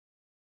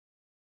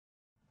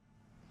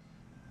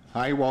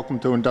Hi, welcome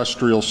to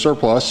Industrial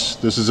Surplus.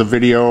 This is a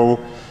video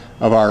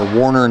of our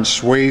Warner &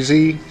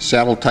 Swasey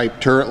saddle type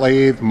turret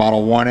lathe,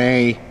 Model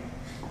 1A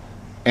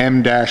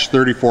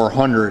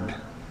M-3400.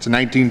 It's a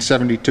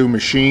 1972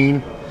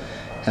 machine.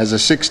 Has a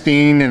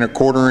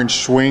 16¼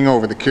 swing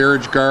over the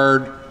carriage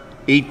guard,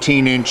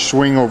 18-inch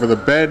swing over the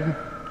bed.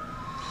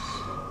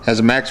 Has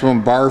a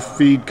maximum bar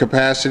feed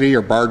capacity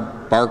or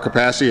bar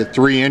capacity of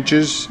 3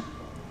 inches.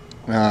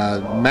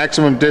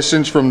 Maximum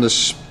distance from the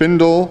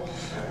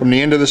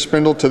end of the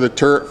spindle to the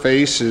turret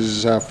face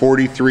is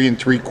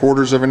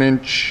 43¾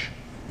 inch.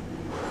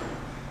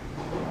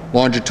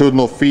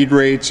 Longitudinal feed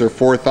rates are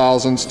 4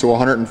 thousandths to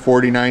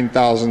 149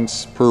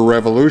 thousandths per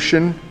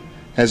revolution.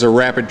 Has a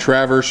rapid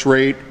traverse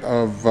rate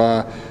of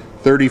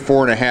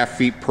 34.5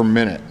 feet per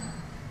minute.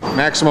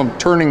 Maximum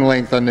turning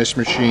length on this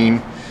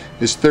machine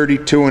is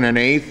 32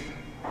 1/8.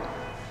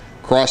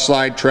 Cross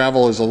slide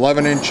travel is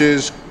 11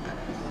 inches.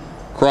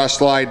 Cross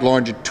slide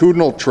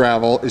longitudinal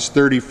travel is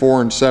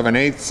 34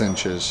 7/8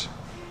 inches.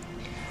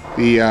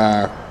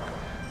 The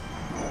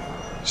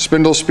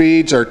spindle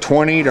speeds are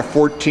 20 to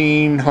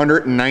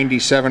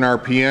 1497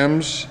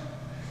 RPMs.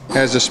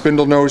 Has a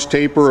spindle nose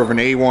taper of an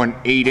A1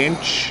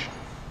 8-inch.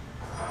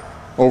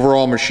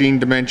 Overall machine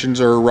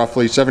dimensions are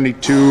roughly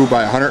 72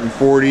 by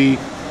 140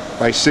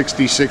 by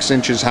 66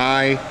 inches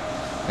high,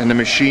 and the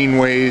machine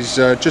weighs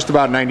just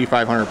about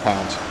 9,500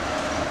 pounds.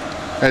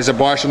 Has a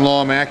Bosch &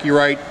 Lomb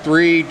Acu-Rite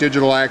 3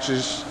 digital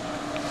axis,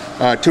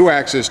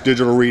 2-axis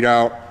digital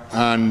readout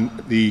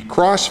on the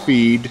cross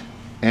feed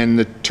and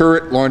the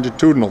turret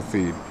longitudinal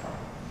feed.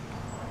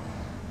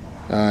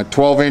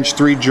 12-inch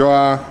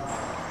 3-jaw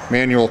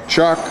manual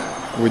chuck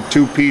with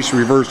 2-piece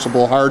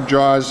reversible hard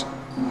jaws.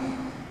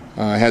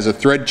 Has a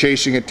thread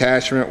chasing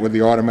attachment with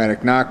the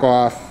automatic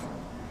knockoff.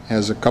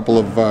 Has a couple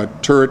of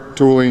turret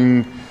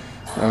tooling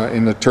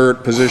in the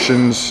turret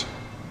positions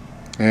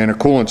and a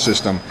coolant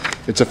system.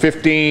 It's a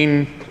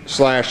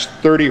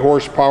 15/30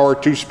 horsepower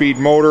 2-speed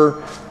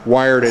motor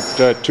wired at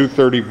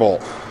 230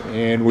 volt.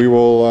 And we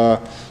will,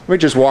 let me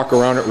just walk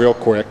around it real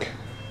quick.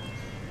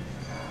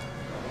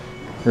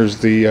 Here's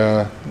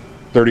the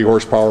 30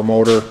 horsepower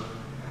motor.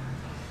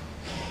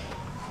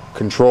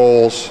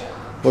 Controls.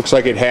 Looks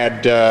like it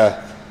had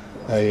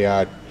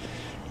a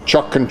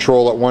chuck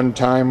control at one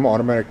time,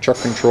 automatic chuck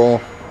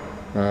control.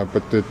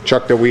 But the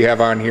chuck that we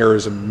have on here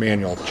is a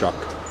manual chuck.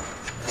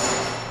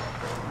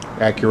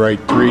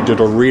 Acu-Rite 3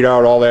 digital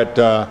readout. All that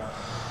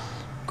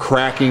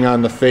cracking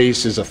on the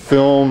face is a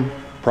film.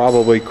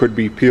 Probably could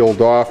be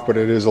peeled off, but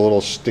it is a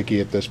little sticky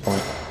at this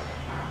point.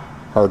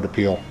 Hard to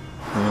peel.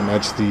 And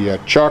that's the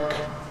chuck.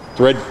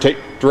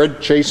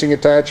 Thread chasing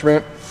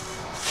attachment.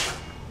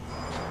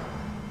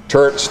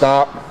 Turret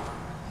stop.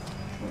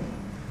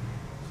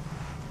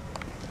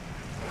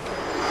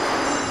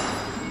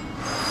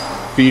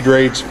 Feed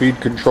rates, feed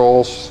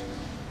controls.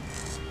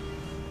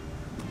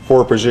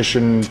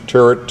 4-position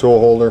turret tool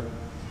holder.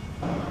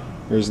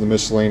 Here's the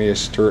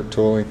miscellaneous turret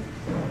tooling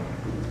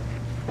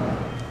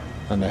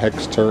on the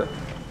hex turret.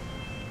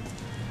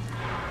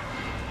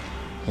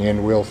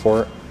 Hand wheel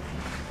for it.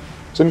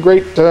 It's in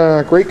great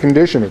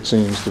condition, it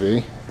seems to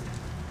be.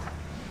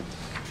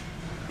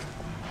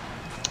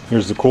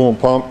 Here's the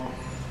coolant pump.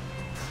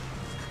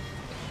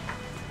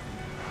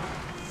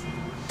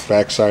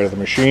 Back side of the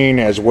machine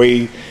has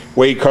weigh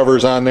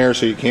covers on there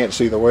so you can't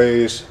see the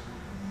weighs.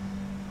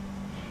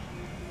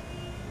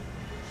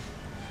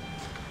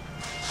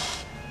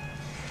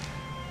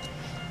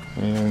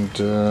 And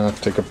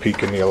take a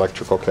peek in the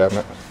electrical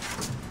cabinet.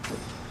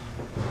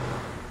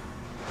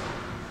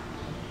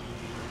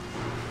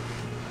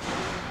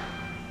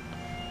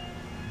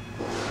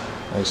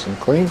 Nice and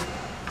clean.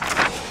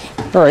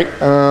 Alright,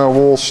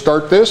 we'll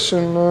start this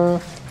and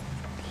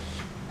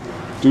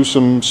do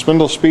some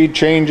spindle speed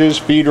changes,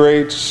 feed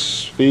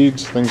rates,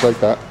 feeds, things like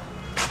that.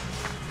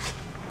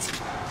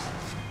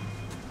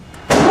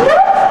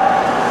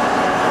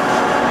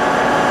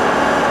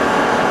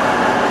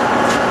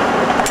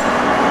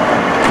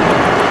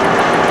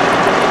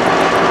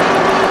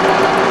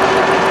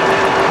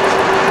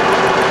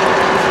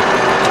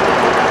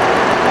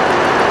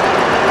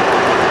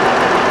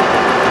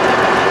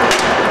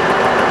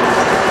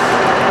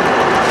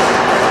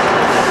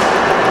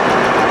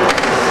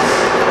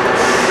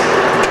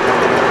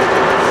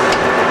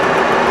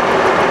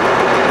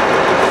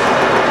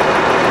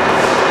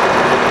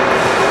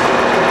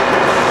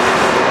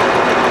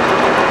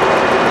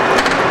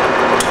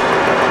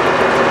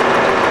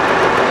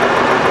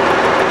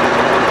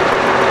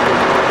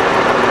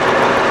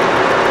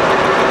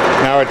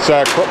 It's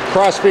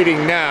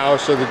cross-feeding now,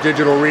 so the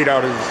digital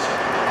readout is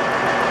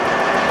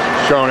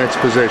showing its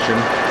position.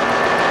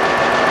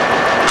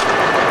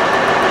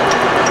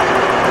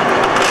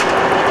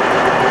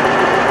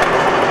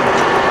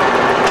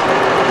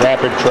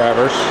 Rapid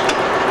traverse.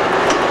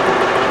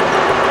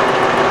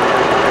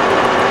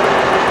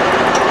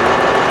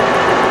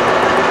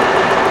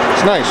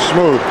 It's nice,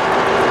 smooth.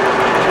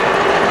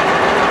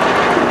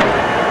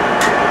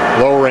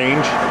 Low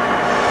range.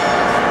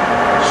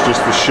 It's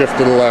just the shift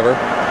of the lever.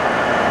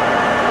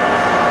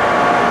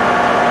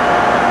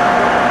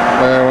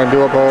 Want to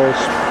do up a,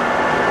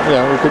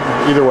 yeah, we could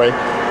either way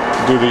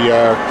do the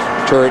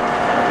turret.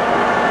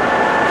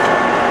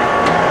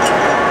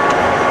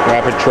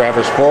 Rapid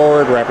traverse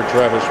forward, rapid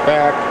traverse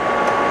back.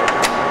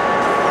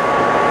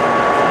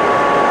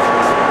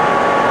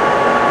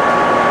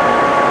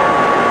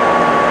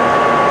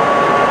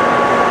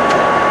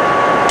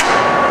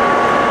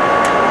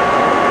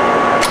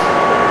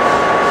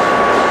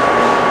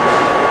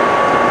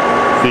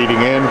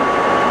 Feeding in.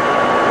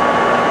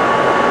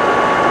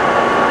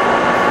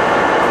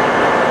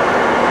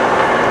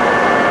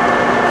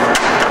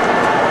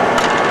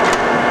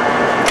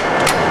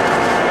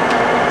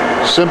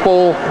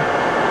 Simple,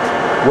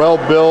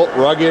 well-built,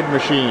 rugged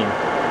machine.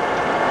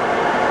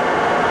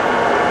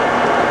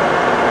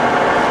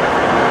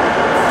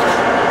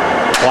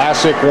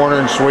 Classic Warner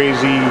and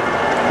Swasey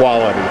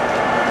quality.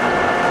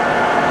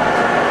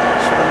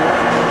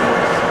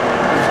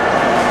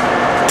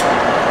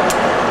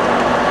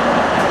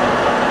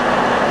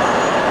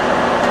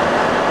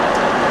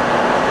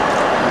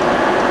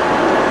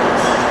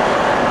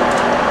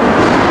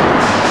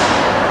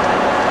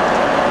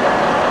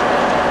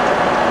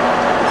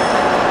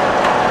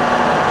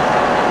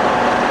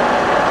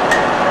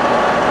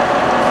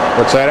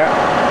 What's that at?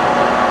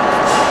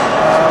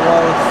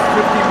 Well,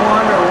 it's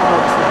 51 or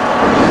 102.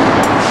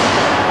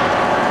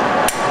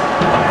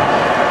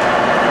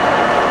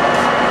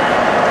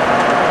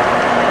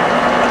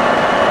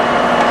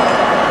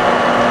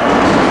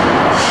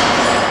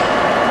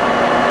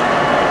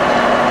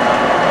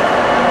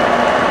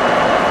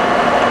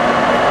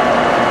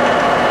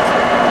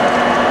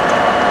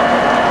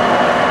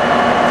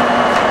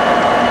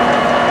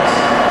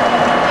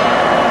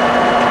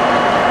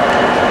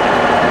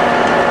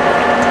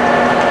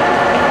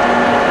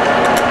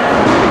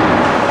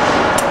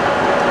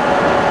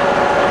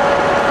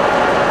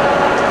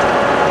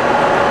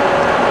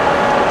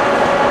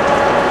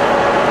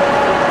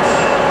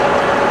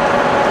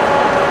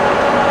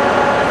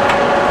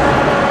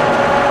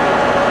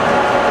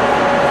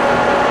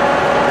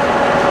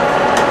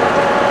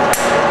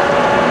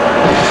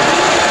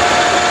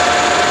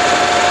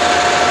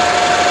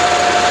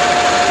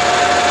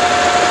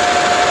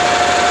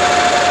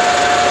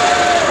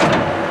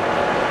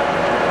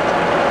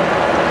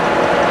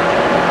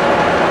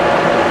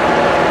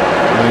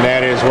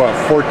 What,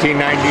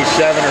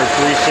 1497 or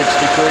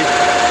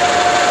 363?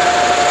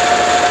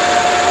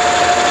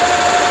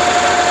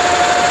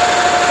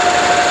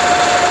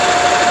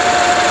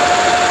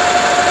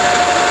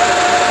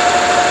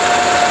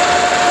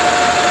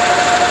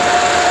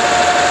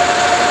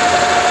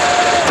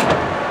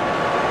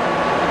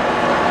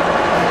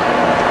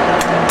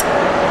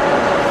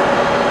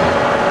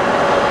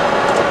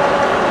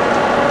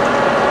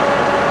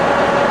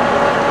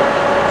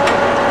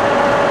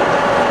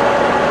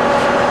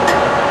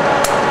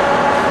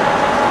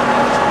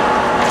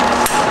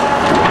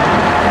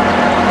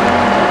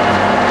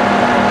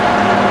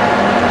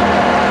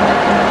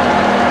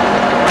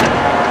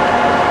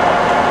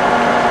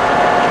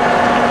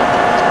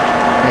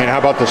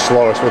 How about the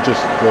slowest? We'll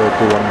just do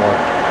one more.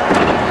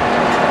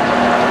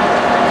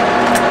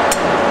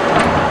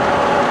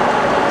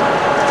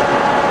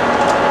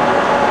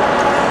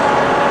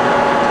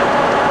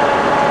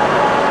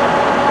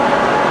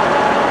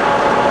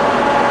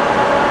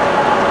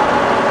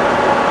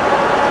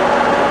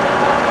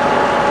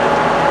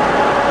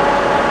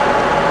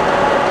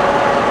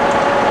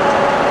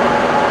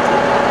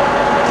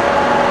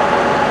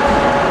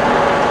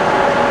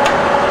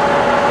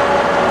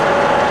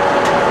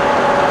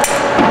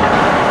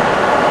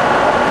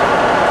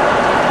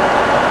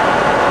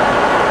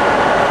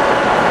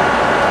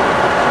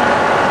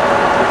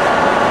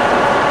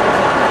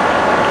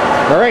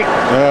 All right,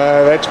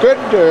 that's good.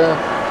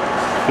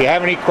 If you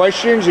have any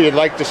questions or you'd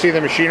like to see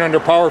the machine under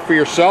power for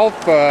yourself,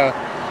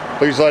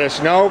 please let us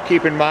know.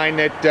 Keep in mind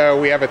that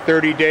we have a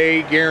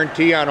 30-day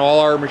guarantee on all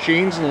our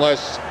machines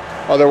unless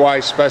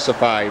otherwise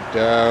specified.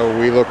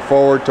 We look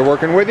forward to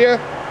working with you.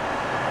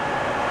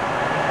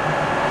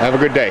 Have a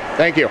good day.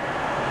 Thank you.